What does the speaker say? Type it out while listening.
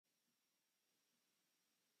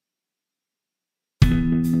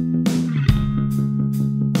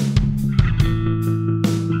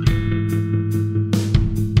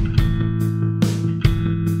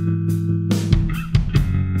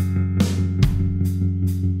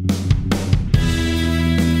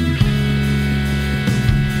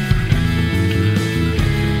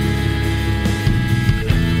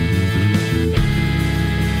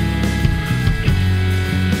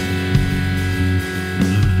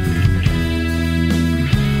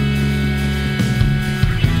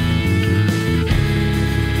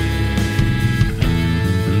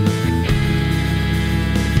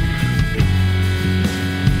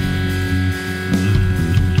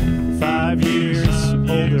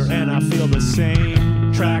older and I feel the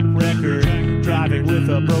same. Track record, driving with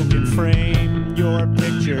a broken frame. Your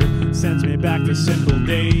picture sends me back to simple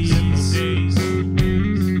days.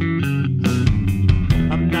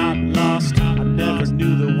 I'm not lost, I never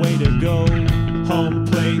knew the way to go. Home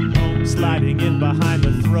plate, sliding in behind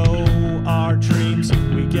the throw. Our dreams,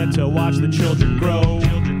 we get to watch the children grow.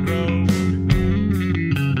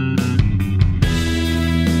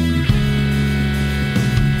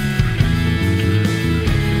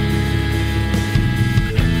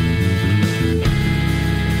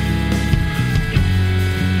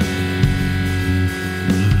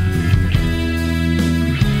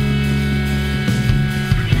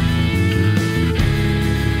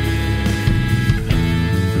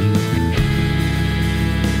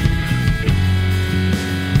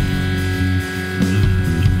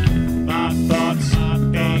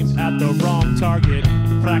 The wrong target,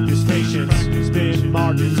 practice patience, spin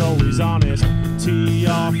margins, always honest. Tee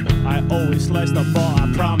off, I always slice the ball,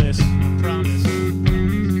 I promise.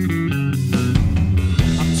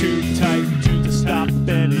 I'm too tight to stop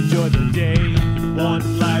and enjoy the day.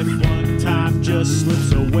 One life, one time just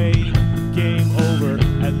slips away. Game over,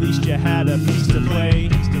 at least you had a piece to play.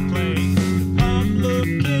 I'm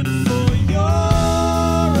looking for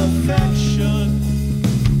your affection.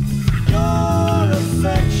 Your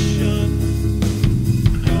affection.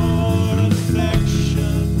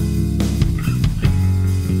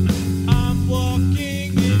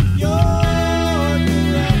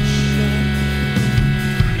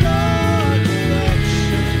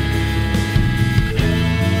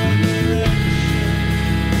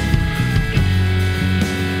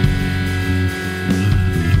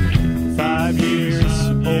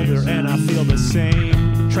 Older and I feel the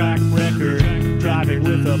same. Track record, driving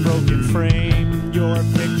with a broken frame. Your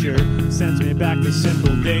picture sends me back to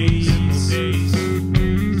simple days.